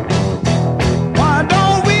 Why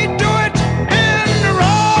don't we do it in the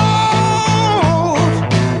road?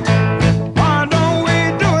 Why don't we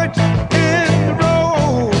do it in the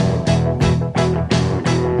road?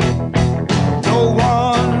 No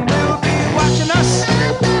one will be watching us.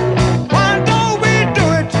 Why don't we do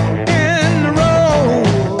it in the road?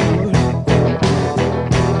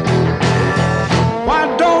 Why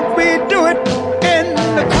don't we do it in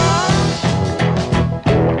the car?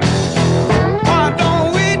 Why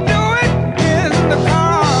don't we do it in the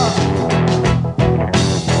car?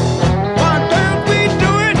 Why don't we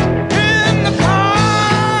do it in the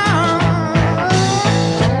car?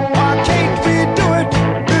 Why can't we do it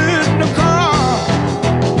in the car?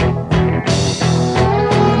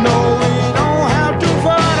 No, we don't have too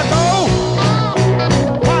far to go.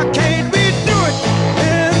 Why can't we do it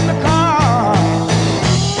in the car?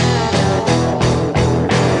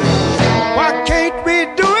 Why can't we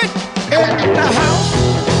do it in the house?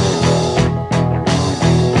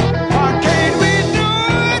 Why can't we do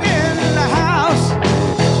it in the house?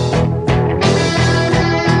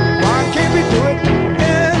 Why can't we do it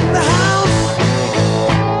in the house?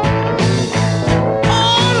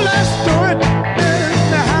 Oh, let's do it in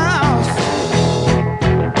the house.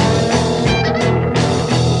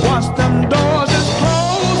 Once them doors is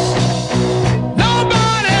closed,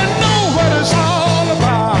 nobody know what it's all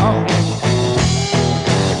about.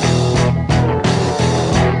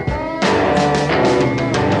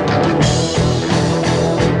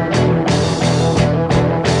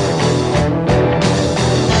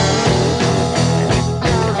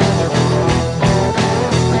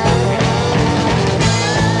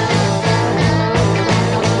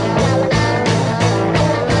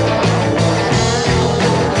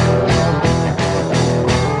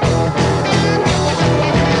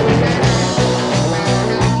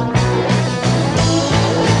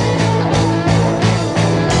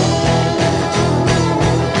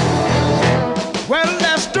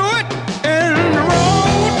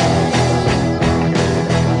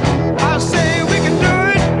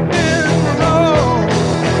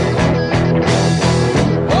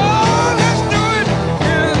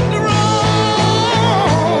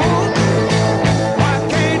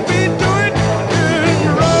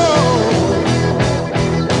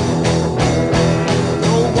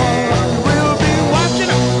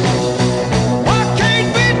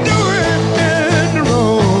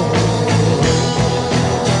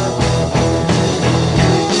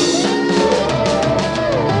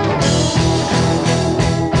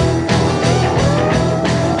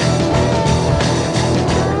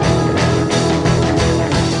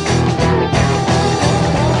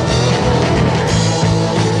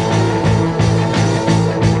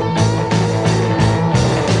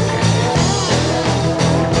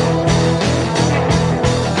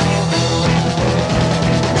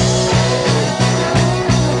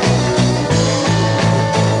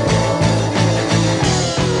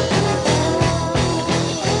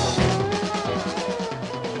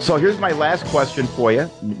 So here's my last question for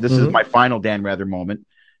you. This is my final Dan Rather moment.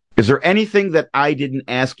 Is there anything that I didn't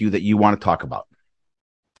ask you that you want to talk about?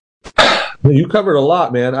 You covered a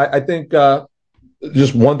lot, man. I think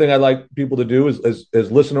just one thing I'd like people to do is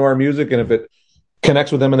listen to our music, and if it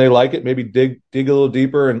connects with them and they like it, maybe dig a little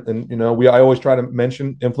deeper. And you know, I always try to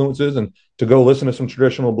mention influences and to go listen to some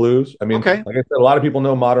traditional blues. I mean, like I said, a lot of people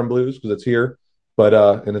know modern blues because it's here, but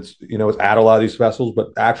and it's, you know, it's at a lot of these festivals, but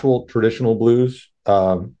actual traditional blues.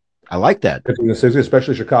 I like that. 50s and 60s,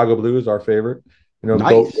 especially Chicago blues, our favorite. You know,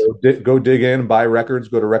 nice. go dig in, buy records,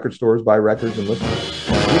 go to record stores, buy records, and listen.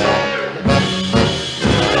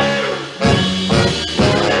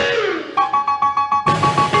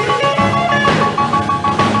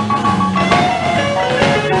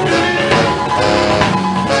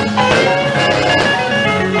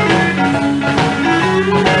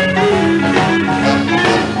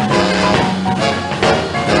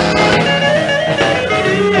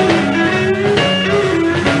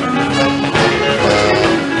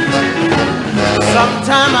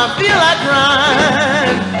 Sometimes I feel like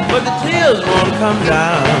crying, but the tears won't come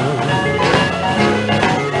down.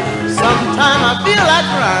 Sometimes I feel like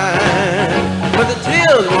crying, but the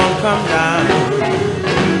tears won't come down.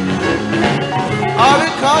 All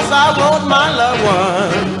because I want my loved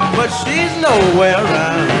one, but she's nowhere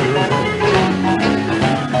around.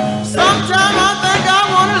 Sometimes I think I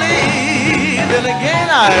want to leave, then again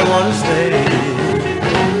I want to stay.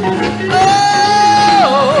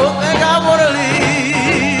 Oh, think I want to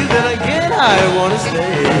leave, then again I want to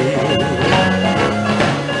stay.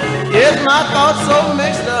 Yes, my thoughts so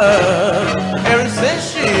mixed up ever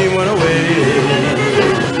since she went away.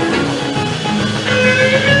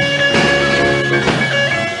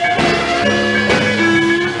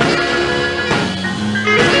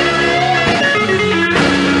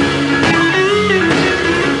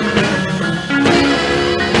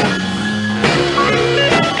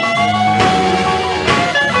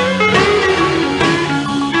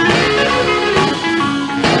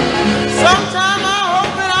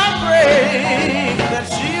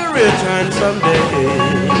 Someday.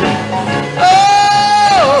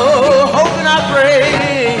 Oh, hoping I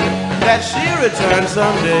pray that she'll return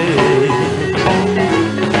someday.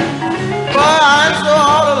 But I'm so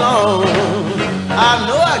all alone, I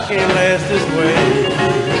know I can't last this